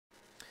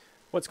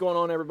What's going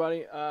on,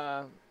 everybody?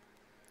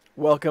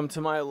 Welcome to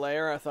my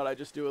lair. I thought I'd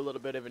just do a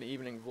little bit of an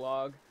evening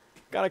vlog.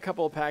 Got a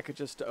couple of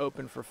packages to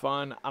open for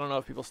fun. I don't know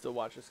if people still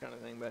watch this kind of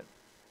thing, but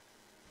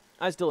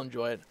I still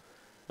enjoy it.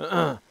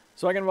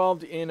 So I got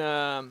involved in,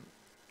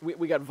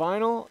 we got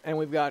vinyl and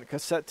we've got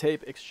cassette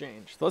tape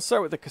exchange. So let's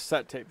start with the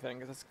cassette tape thing,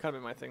 because that's kind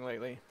of been my thing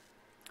lately.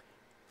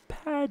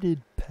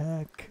 Padded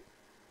pack.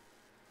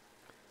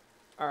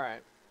 All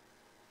right.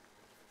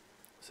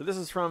 So this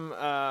is from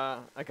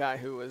a guy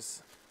who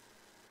was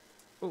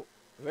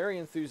very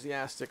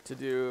enthusiastic to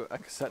do a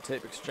cassette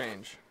tape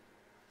exchange.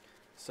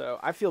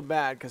 So I feel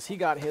bad because he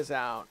got his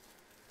out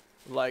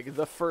like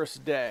the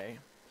first day.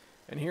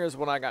 And here's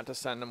what I got to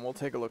send him. We'll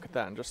take a look at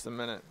that in just a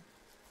minute.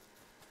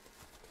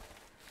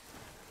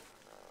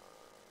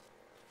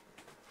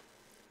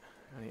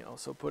 And he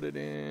also put it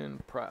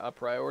in a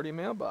priority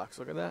mailbox.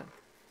 Look at that.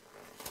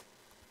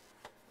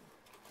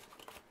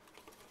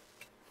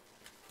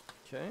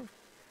 Okay.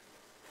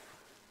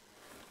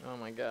 Oh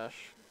my gosh.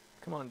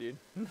 Come on, dude.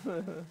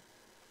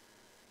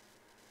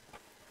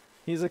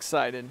 He's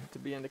excited to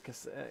be into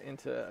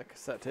a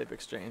cassette tape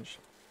exchange.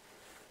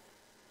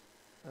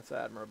 That's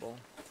admirable.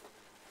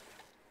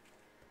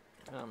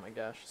 Oh my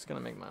gosh, it's gonna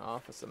make my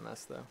office a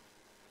mess though.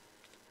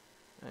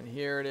 And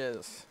here it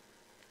is.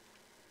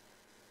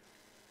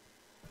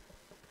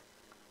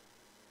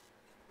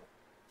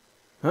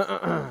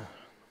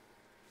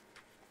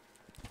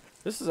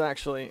 This is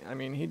actually, I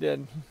mean,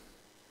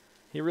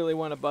 he really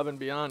went above and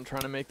beyond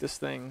trying to make this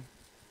thing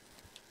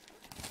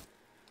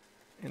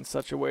in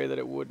such a way that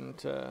it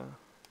wouldn't,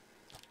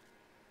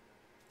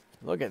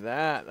 look at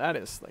that. That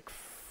is like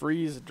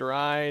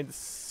freeze-dried,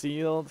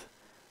 sealed.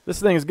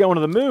 This thing is going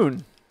to the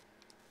moon.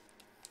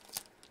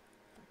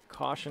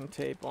 Caution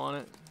tape on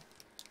it.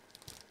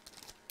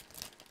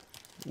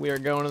 We are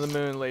going to the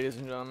moon, ladies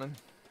and gentlemen.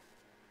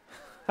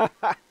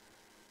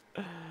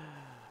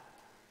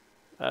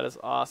 That is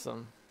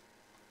awesome.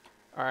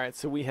 All right,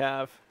 so we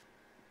have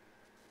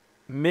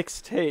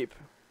mixtape.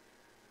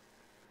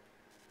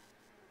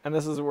 And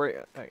this is where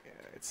it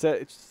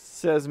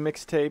says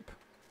mixtape.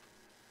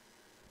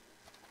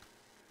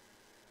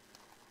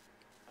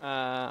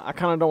 I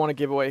kind of don't want to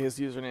give away his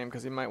username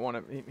because he might want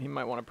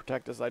to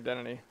protect his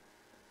identity.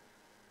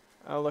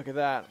 Oh, look at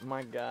that!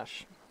 My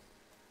gosh.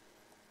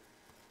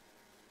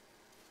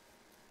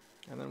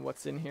 And then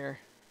what's in here?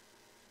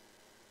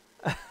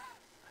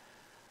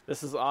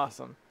 This is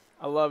awesome.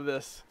 I love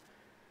this.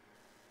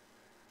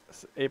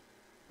 It's a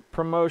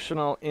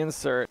promotional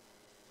insert.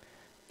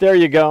 There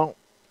you go.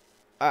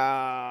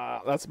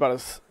 That's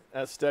about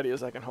as steady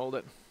as I can hold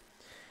it.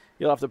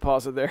 You'll have to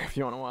pause it there if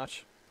you want to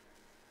watch.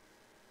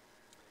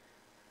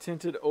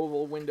 Tinted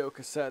oval window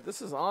cassette.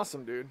 This is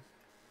awesome, dude.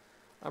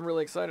 I'm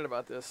really excited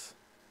about this.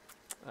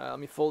 Let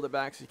me fold it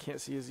back so you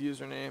can't see his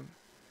username.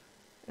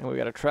 And we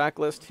got a track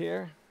list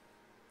here.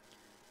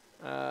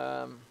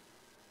 Pyro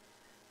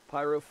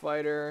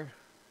Fighter,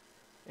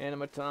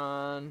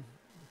 Animaton,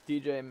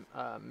 DJ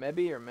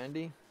Mebby or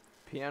Mendy,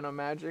 Piano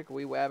Magic,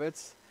 Wee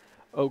Wabbits.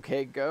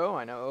 OK Go,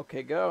 I know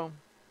OK Go.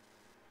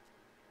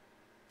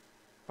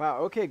 Wow,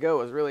 OK Go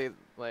is really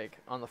like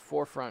on the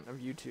forefront of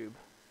YouTube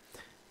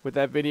with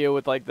that video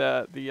with like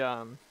the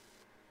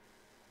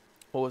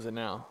what was it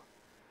now?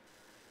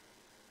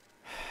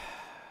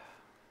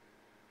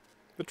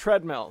 The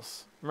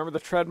treadmills. Remember the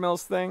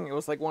treadmills thing? It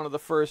was like one of the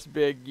first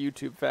big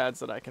YouTube fads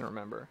that I can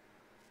remember.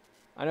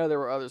 I know there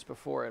were others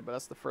before it, but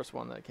that's the first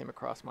one that came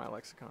across my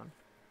lexicon.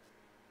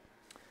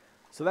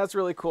 So that's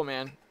really cool,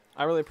 man.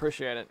 I really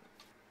appreciate it.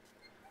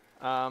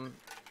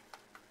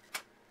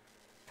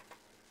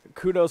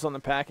 Kudos on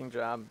the packing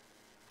job.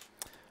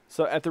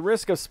 So at the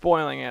risk of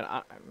spoiling it,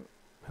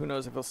 who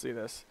knows if he'll see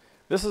this.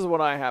 This is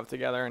what I have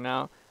together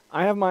now.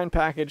 I have mine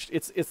packaged.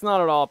 It's not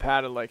at all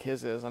padded like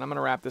his is, and I'm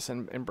gonna wrap this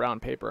in brown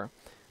paper.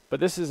 But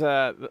this is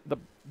the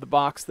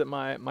box that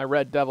my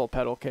Red Devil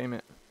pedal came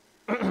in.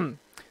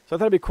 So I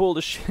thought it'd be cool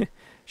to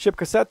ship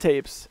cassette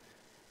tapes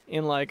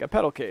in like a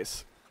pedal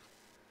case.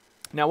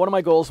 Now, one of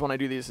my goals when I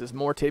do these is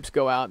more tapes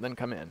go out than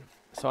come in.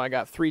 So I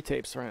got 3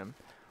 tapes for him.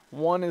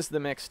 One is the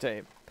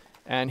mixtape,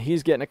 and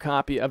he's getting a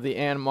copy of the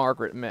Anne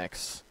Margaret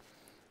mix.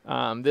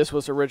 This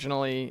was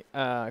originally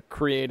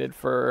created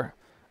for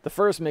the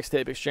first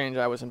mixtape exchange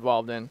I was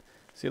involved in.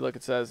 See, look,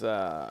 it says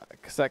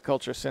Cassette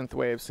Culture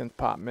Synthwave Synth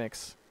Pop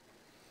Mix.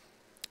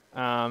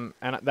 And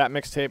that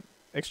mixtape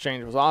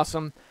exchange was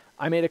awesome.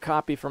 I made a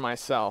copy for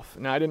myself.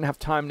 Now, I didn't have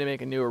time to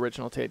make a new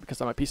original tape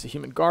because I'm a piece of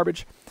human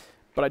garbage.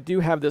 But I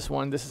do have this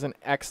one. This is an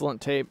excellent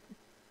tape,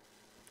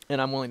 and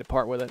I'm willing to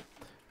part with it.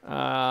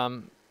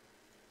 I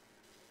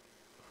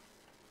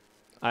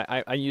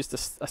used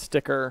a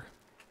sticker,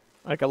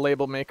 like a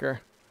label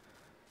maker,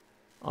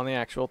 on the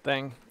actual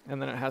thing,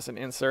 and then it has an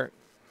insert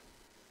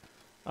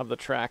of the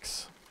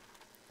tracks.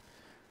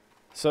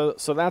 So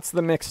that's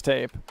the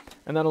mixtape,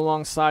 and then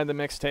alongside the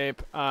mixtape,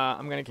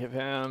 I'm gonna give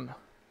him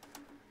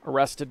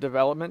Arrested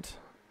Development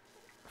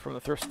from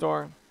the thrift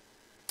store.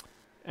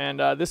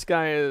 And this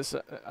guy is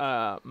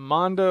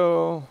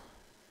Mondo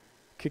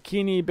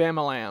Kikini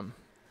Bamalam.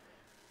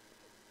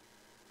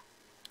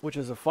 which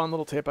is a fun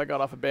little tape I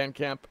got off of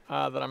Bandcamp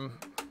that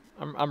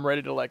I'm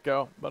ready to let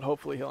go, but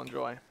hopefully he'll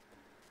enjoy.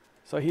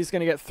 So he's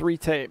gonna get 3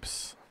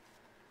 tapes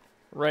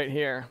right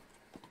here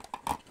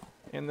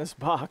in this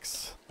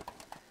box,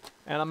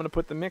 and I'm gonna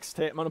put the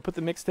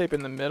mixtape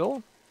in the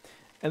middle,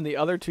 and the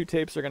other 2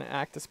 tapes are gonna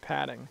act as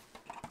padding.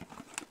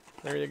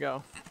 There you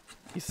go.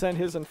 He sent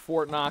his in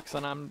Fort Knox,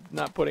 and I'm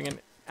not putting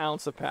an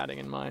ounce of padding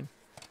in mine.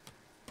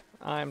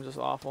 I'm just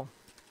awful.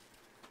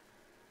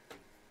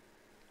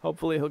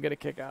 Hopefully he'll get a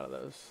kick out of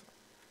those.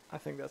 I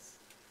think there's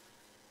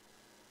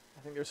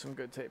some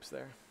good tapes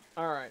there.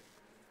 All right.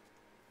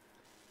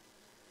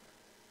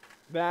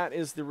 That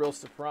is the real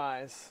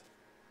surprise.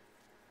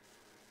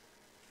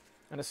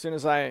 And as soon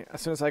as I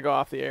go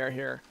off the air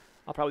here,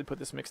 I'll probably put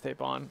this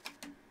mixtape on.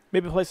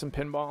 Maybe play some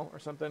pinball or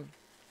something.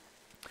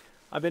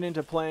 I've been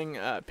into playing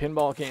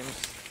pinball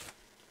games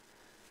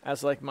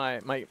as like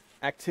my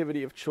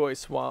activity of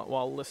choice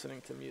while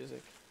listening to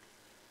music.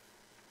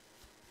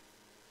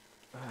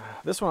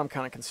 This one I'm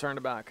kind of concerned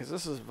about because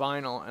this is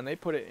vinyl and they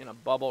put it in a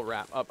bubble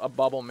wrap, a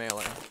bubble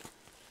mailer,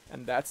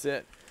 and that's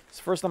it. It's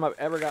the first time I've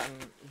ever gotten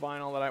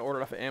vinyl that I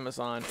ordered off of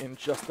Amazon in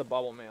just a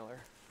bubble mailer.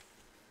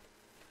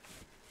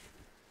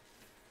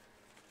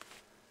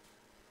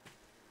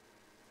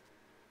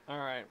 All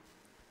right.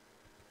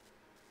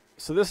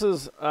 So this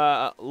is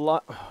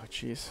oh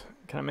jeez.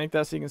 Can I make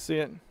that so you can see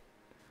it?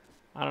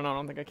 I don't know. I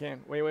don't think I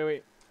can.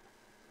 Wait.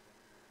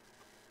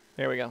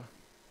 There we go.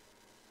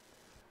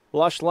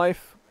 Lush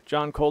Life,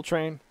 John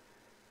Coltrane,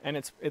 and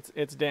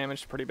it's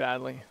damaged pretty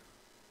badly.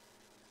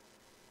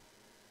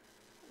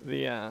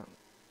 The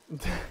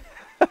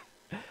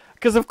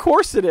because of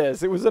course it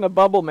is. It was in a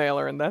bubble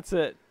mailer, and that's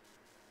it.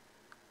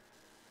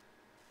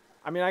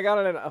 I mean, I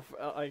got it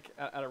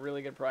at a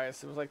really good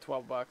price. It was like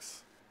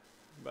 $12,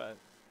 but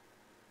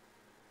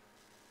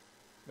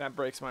that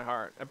breaks my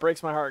heart. It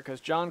breaks my heart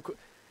because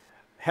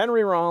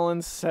Henry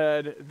Rollins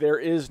said there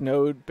is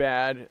no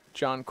bad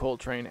John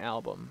Coltrane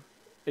album.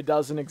 It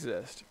doesn't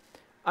exist.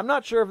 I'm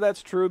not sure if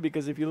that's true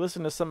because if you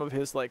listen to some of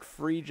his like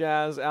free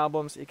jazz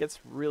albums, it gets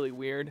really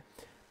weird.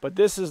 But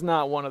this is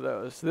not one of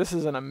those. This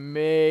is an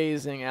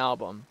amazing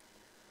album.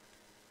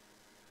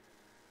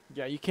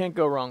 Yeah, you can't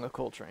go wrong with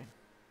Coltrane.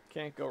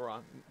 Can't go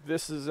wrong.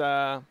 This is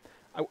I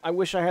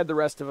wish I had the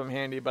rest of them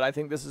handy, but I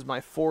think this is my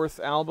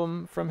 4th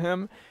album from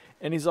him.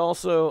 And he's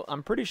also,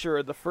 I'm pretty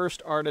sure, the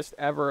first artist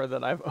ever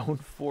that I've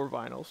owned 4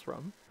 vinyls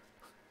from.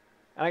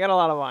 And I got a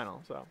lot of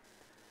vinyl, so.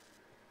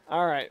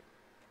 All right.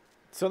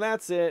 So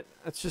that's it.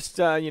 It's just,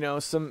 you know,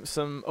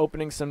 some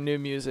opening some new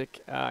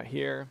music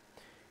here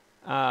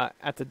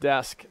at the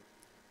desk.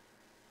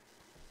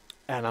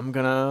 And I'm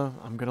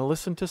gonna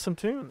listen to some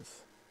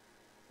tunes.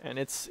 And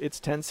it's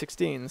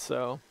 10:16,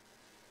 so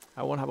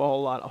I won't have a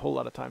whole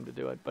lot of time to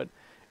do it. But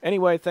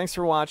anyway, thanks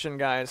for watching,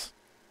 guys.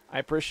 I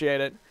appreciate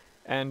it.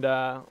 And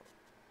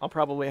I'll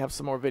probably have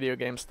some more video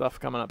game stuff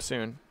coming up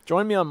soon.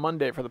 Join me on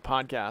Monday for the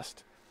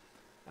podcast.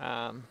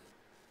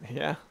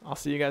 Yeah, I'll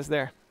see you guys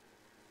there.